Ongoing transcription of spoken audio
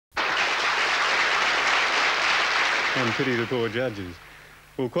And pity the poor judges.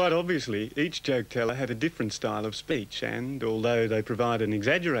 Well, quite obviously, each joke teller had a different style of speech, and although they provide an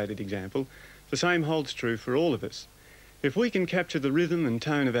exaggerated example, the same holds true for all of us. If we can capture the rhythm and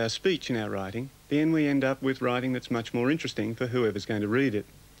tone of our speech in our writing, then we end up with writing that's much more interesting for whoever's going to read it.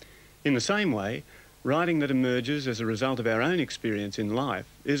 In the same way, writing that emerges as a result of our own experience in life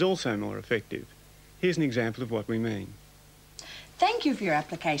is also more effective. Here's an example of what we mean. Thank you for your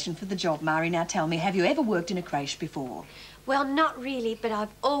application for the job, Mari. Now tell me, have you ever worked in a creche before? Well, not really, but I've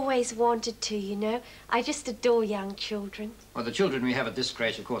always wanted to, you know. I just adore young children. Well, the children we have at this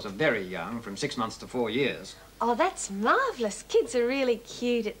creche, of course, are very young, from 6 months to 4 years. Oh, that's marvellous. Kids are really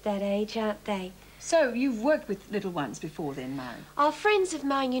cute at that age, aren't they? So you've worked with little ones before then, Mari? Oh, friends of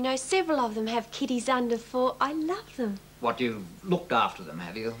mine, you know, several of them have kiddies under 4. I love them. What, you've looked after them,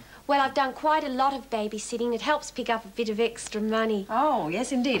 have you? Well, I've done quite a lot of babysitting. It helps pick up a bit of extra money. Oh,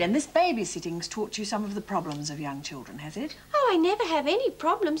 yes, indeed. And this babysitting's taught you some of the problems of young children, has it? Oh, I never have any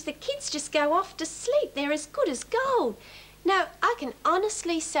problems. The kids just go off to sleep. They're as good as gold. No, I can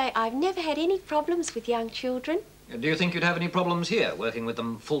honestly say I've never had any problems with young children. Do you think you'd have any problems here, working with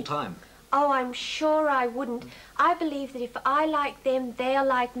them full-time? Oh, I'm sure I wouldn't. I believe that if I like them, they'll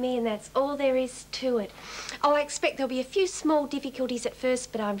like me, and that's all there is to it. Oh, I expect there'll be a few small difficulties at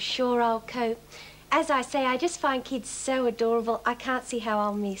first, but I'm sure I'll cope. As I say, I just find kids so adorable, I can't see how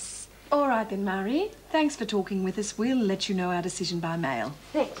I'll miss. All right then, Mari. Thanks for talking with us. We'll let you know our decision by mail.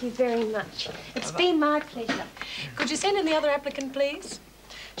 Thank you very much. It's been my pleasure. Could you send in the other applicant, please?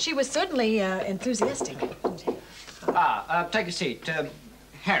 She was certainly enthusiastic, wasn't she? Take a seat.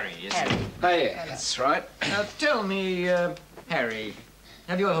 Harry, is it? Oh, yeah, that's right. Tell me, Harry,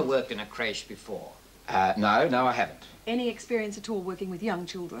 have you ever worked in a creche before? No, I haven't. Any experience at all working with young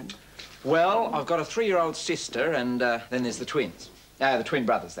children? Well, I've got a 3-year-old sister, and then there's the twins. The twin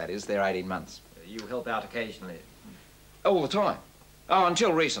brothers, that is. They're 18 months. You help out occasionally? All the time. Oh,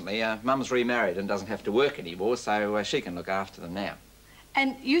 until recently. Mum's remarried and doesn't have to work anymore, so she can look after them now.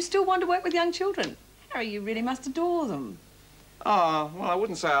 And you still want to work with young children? Harry, you really must adore them. Oh, well, I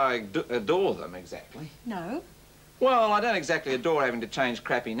wouldn't say I adore them, exactly. No? Well, I don't exactly adore having to change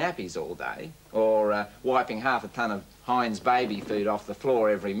crappy nappies all day, or wiping half a ton of Heinz baby food off the floor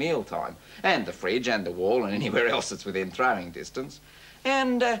every mealtime, and the fridge and the wall and anywhere else that's within throwing distance.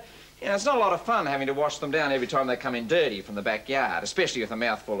 And, you know, it's not a lot of fun having to wash them down every time they come in dirty from the backyard, especially with a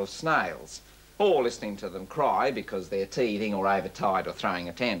mouthful of snails, or listening to them cry because they're teething or overtired or throwing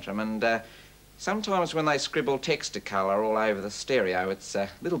a tantrum, and sometimes when they scribble Texticolour all over the stereo, it's a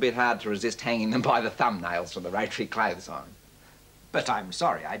little bit hard to resist hanging them by the thumbnails from the rotary clothes on. But I'm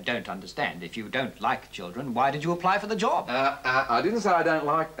sorry, I don't understand. If you don't like children, why did you apply for the job? I didn't say I don't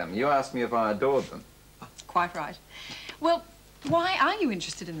like them. You asked me if I adored them. Quite right. Well, why are you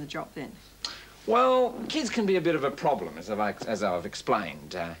interested in the job, then? Well, kids can be a bit of a problem, as I've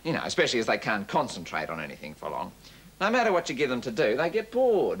explained, you know, especially as they can't concentrate on anything for long. No matter what you give them to do, they get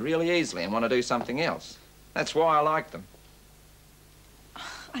bored really easily and want to do something else. That's why I like them.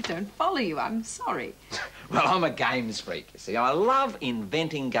 I don't follow you, I'm sorry. Well, I'm a games freak, you see. I love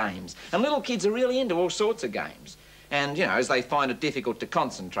inventing games. And little kids are really into all sorts of games. And, you know, as they find it difficult to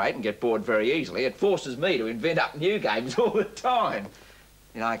concentrate and get bored very easily, it forces me to invent up new games all the time.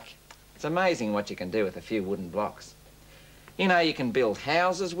 You know, it's amazing what you can do with a few wooden blocks. You know, you can build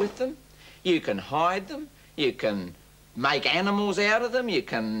houses with them. You can hide them. You can make animals out of them. You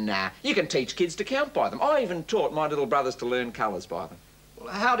can teach kids to count by them. I even taught my little brothers to learn colours by them.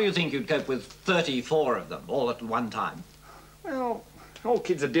 Well, how do you think you'd cope with 34 of them all at one time? Well, all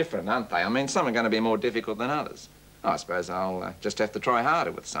kids are different, aren't they? I mean, some are going to be more difficult than others. I suppose I'll just have to try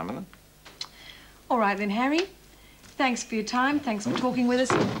harder with some of them. All right then, Harry. Thanks for your time. Thanks for talking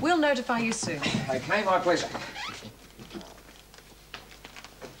with us. We'll notify you soon. OK, my pleasure.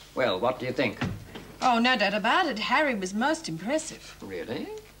 Well, what do you think? Oh, no doubt about it. Harry was most impressive. Really?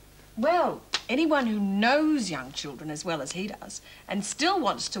 Well, anyone who knows young children as well as he does and still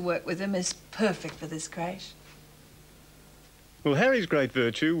wants to work with them is perfect for this creche. Well, Harry's great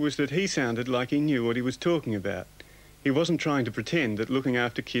virtue was that he sounded like he knew what he was talking about. He wasn't trying to pretend that looking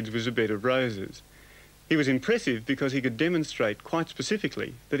after kids was a bed of roses. He was impressive because he could demonstrate quite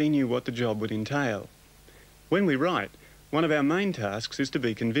specifically that he knew what the job would entail. When we write, one of our main tasks is to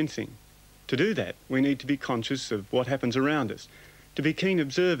be convincing. To do that, we need to be conscious of what happens around us, to be keen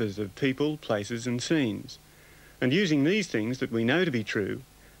observers of people, places and scenes. And using these things that we know to be true,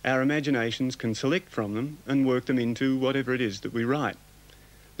 our imaginations can select from them and work them into whatever it is that we write.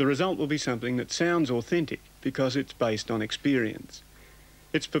 The result will be something that sounds authentic because it's based on experience.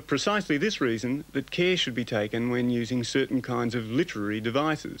 It's for precisely this reason that care should be taken when using certain kinds of literary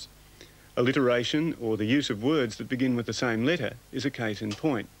devices. Alliteration, or the use of words that begin with the same letter, is a case in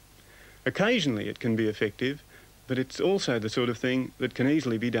point. Occasionally it can be effective, but it's also the sort of thing that can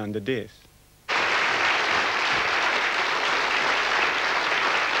easily be done to death.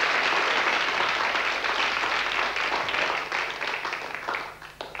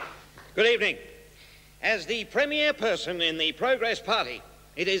 Good evening. As the premier person in the Progress Party,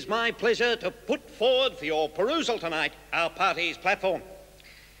 it is my pleasure to put forward for your perusal tonight our party's platform.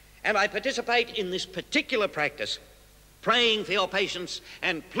 And I participate in this particular practice, praying for your patience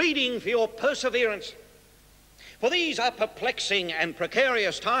and pleading for your perseverance. For these are perplexing and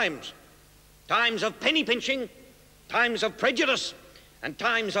precarious times, times of penny pinching, times of prejudice, and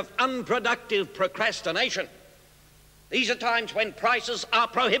times of unproductive procrastination. These are times when prices are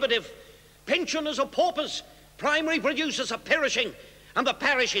prohibitive, pensioners are paupers, primary producers are perishing, and the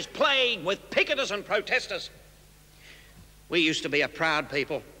parish is plagued with picketers and protesters. We used to be a proud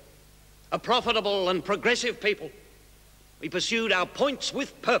people, a profitable and progressive people. We pursued our points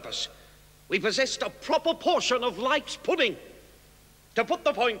with purpose. We possessed a proper portion of life's pudding. To put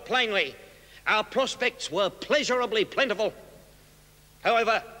the point plainly, our prospects were pleasurably plentiful.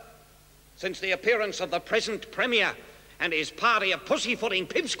 However, since the appearance of the present Premier and his party of pussyfooting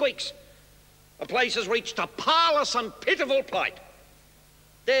pipsqueaks, the place has reached a parlous and pitiful plight.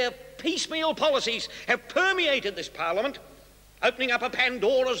 Their piecemeal policies have permeated this Parliament, opening up a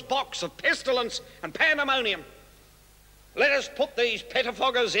Pandora's box of pestilence and pandemonium. Let us put these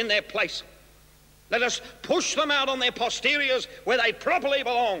pettifoggers in their place. Let us push them out on their posteriors where they properly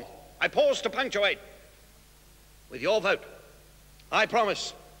belong. I pause to punctuate. With your vote, I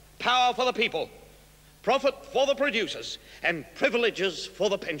promise power for the people, profit for the producers, and privileges for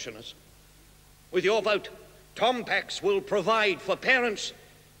the pensioners. With your vote, Tom Pax will provide for parents,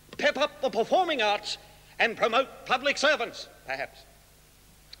 pep up the performing arts, and promote public servants, perhaps.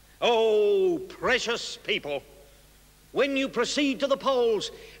 Oh, precious people, when you proceed to the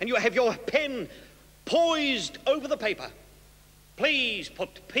polls and you have your pen poised over the paper, please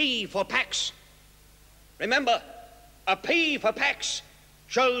put P for Pax. Remember, a P for Pax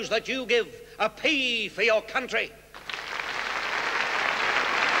shows that you give a P for your country.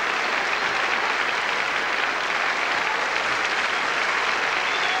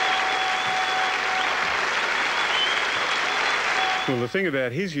 Well, the thing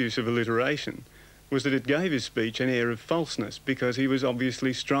about his use of alliteration was that it gave his speech an air of falseness because he was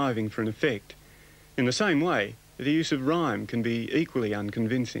obviously striving for an effect. In the same way, the use of rhyme can be equally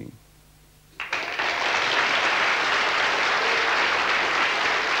unconvincing.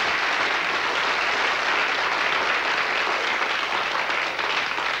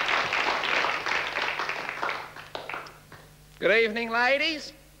 Good evening,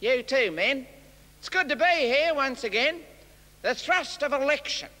 ladies. You too, men. It's good to be here once again. The thrust of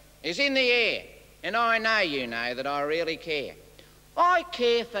election is in the air, and I know you know that I really care. I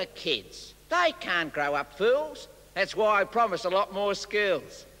care for kids. They can't grow up fools. That's why I promise a lot more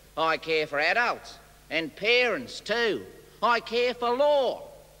schools. I care for adults and parents too. I care for law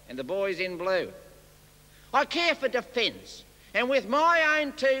and the boys in blue. I care for defence, and with my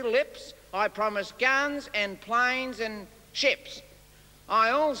own two lips I promise guns and planes and ships. I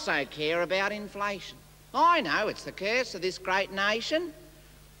also care about inflation. I know it's the curse of this great nation.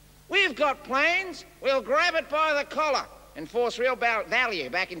 We've got plans. We'll grab it by the collar and force real value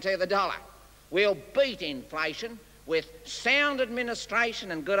back into the dollar. We'll beat inflation with sound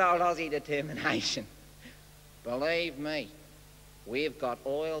administration and good old Aussie determination. Believe me, we've got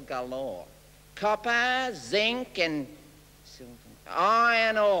oil galore. Copper, zinc and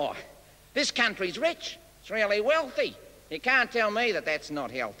iron ore. This country's rich. It's really wealthy. You can't tell me that that's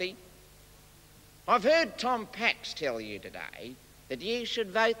not healthy. I've heard Tom Pax tell you today that you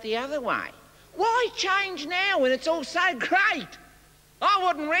should vote the other way. Why change now when it's all so great? I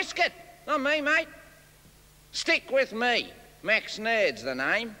wouldn't risk it. Not me, mate. Stick with me. Max Nerd's the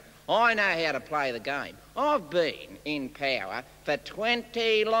name. I know how to play the game. I've been in power for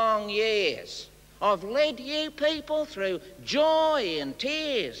 20 long years. I've led you people through joy and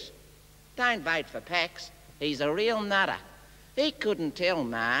tears. Don't vote for Pax. He's a real nutter. He couldn't tell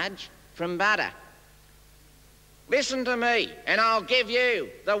Marge from butter. Listen to me, and I'll give you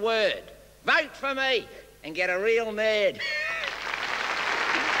the word. Vote for me and get a real nerd.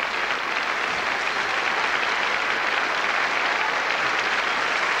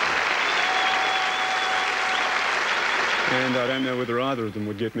 And I don't know whether either of them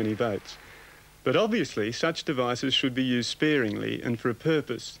would get many votes. But obviously, such devices should be used sparingly and for a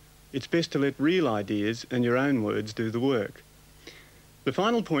purpose. It's best to let real ideas and your own words do the work. The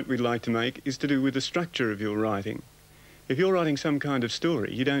final point we'd like to make is to do with the structure of your writing. If you're writing some kind of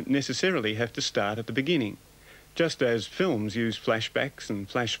story, you don't necessarily have to start at the beginning. Just as films use flashbacks and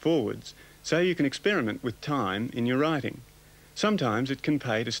flash forwards, so you can experiment with time in your writing. Sometimes it can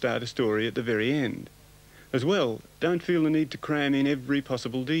pay to start a story at the very end. As well, don't feel the need to cram in every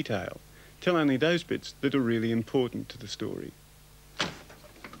possible detail. Tell only those bits that are really important to the story.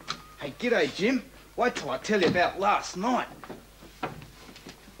 Hey, g'day, Jim. Wait till I tell you about last night.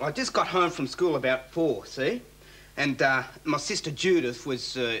 Well, I just got home from school about 4, see? And my sister Judith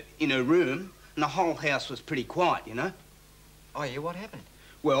was in her room, and the whole house was pretty quiet, you know? Oh, yeah, what happened?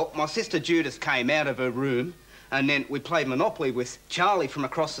 Well, my sister Judith came out of her room, and then we played Monopoly with Charlie from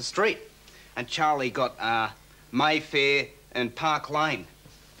across the street. And Charlie got Mayfair and Park Lane.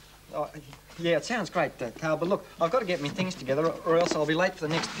 Oh, yeah, it sounds great, Carl, but look, I've got to get my things together or else I'll be late for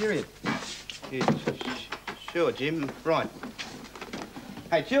the next period. Yeah, sure, Jim. Right.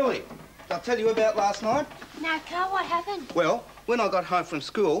 Hey, Julie, did I tell you about last night? No, Carl, what happened? Well, when I got home from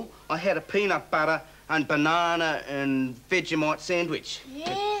school, I had a peanut butter and banana and Vegemite sandwich.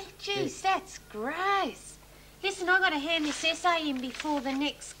 Yeah, geez, that's gross. Listen, I got to hand this essay in before the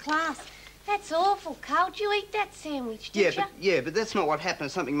next class. That's awful, Carl. Did you eat that sandwich, did you? Yeah, but that's not what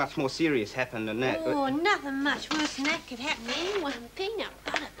happened. Something much more serious happened than that. Oh, nothing much worse than that could happen to anyone. Peanut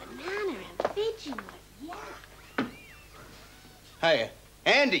butter, banana and Vegemite, yeah. Hey,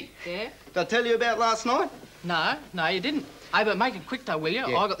 Andy. Yeah? Did I tell you about last night? No, you didn't. Hey, but make it quick though, will you?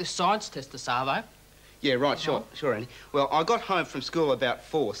 Yeah. I got this science test to Savo. Yeah, right, sure, Andy. Well, I got home from school about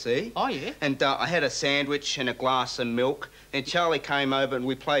 4, see? Oh, yeah? And I had a sandwich and a glass of milk. And Charlie came over and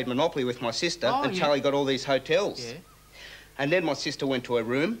we played Monopoly with my sister. Oh, and yeah. Charlie got all these hotels. Yeah. And then my sister went to her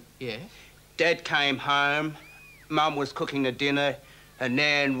room. Yeah. Dad came home. Mum was cooking the dinner. And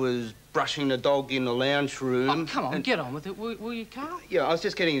Nan was brushing the dog in the lounge room. Oh, come on, and, get on with it, will you, Carl? Yeah, I was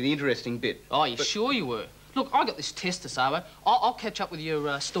just getting to the interesting bit. Oh, you sure you were? Look, I got this test to Savo. I'll catch up with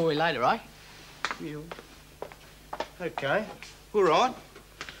your story later, eh? Yeah. Okay, all right.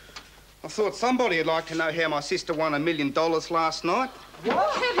 I thought somebody would like to know how my sister won $1 million last night. What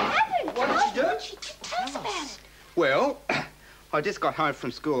happened? What did you do? Tell us about it. Well, I just got home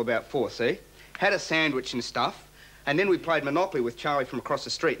from school about 4, see? Had a sandwich and stuff, and then we played Monopoly with Charlie from across the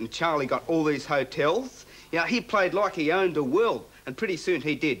street, and Charlie got all these hotels. You know, he played like he owned the world, and pretty soon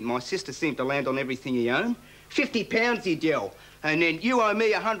he did. My sister seemed to land on everything he owned. £50 he'd yell, and then you owe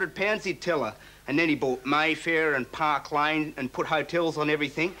me £100 he'd tell her. And then he bought Mayfair and Park Lane and put hotels on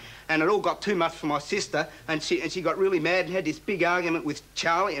everything, and it all got too much for my sister, and she got really mad and had this big argument with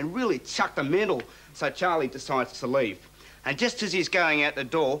Charlie and really chucked a mental. So Charlie decides to leave. And just as he's going out the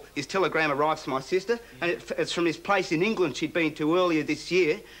door, his telegram arrives to my sister, and it's from this place in England she'd been to earlier this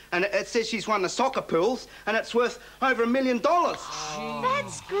year, and it says she's won the soccer pools, and it's worth over $1 million.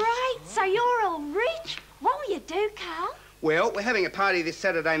 That's great. So you're all rich. What will you do, Carl? Well, we're having a party this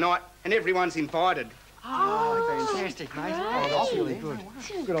Saturday night, and everyone's invited. Oh, fantastic, mate. Oh, that's really good.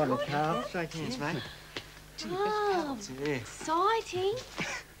 Good on you, Carl. Shake hands, mate. Oh, exciting.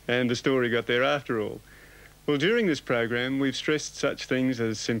 And the story got there after all. Well, during this program, we've stressed such things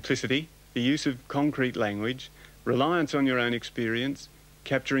as simplicity, the use of concrete language, reliance on your own experience,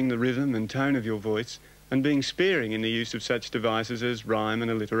 capturing the rhythm and tone of your voice, and being sparing in the use of such devices as rhyme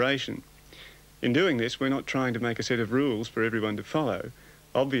and alliteration. In doing this, we're not trying to make a set of rules for everyone to follow.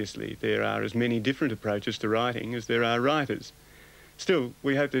 Obviously, there are as many different approaches to writing as there are writers. Still,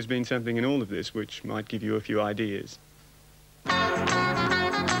 we hope there's been something in all of this which might give you a few ideas.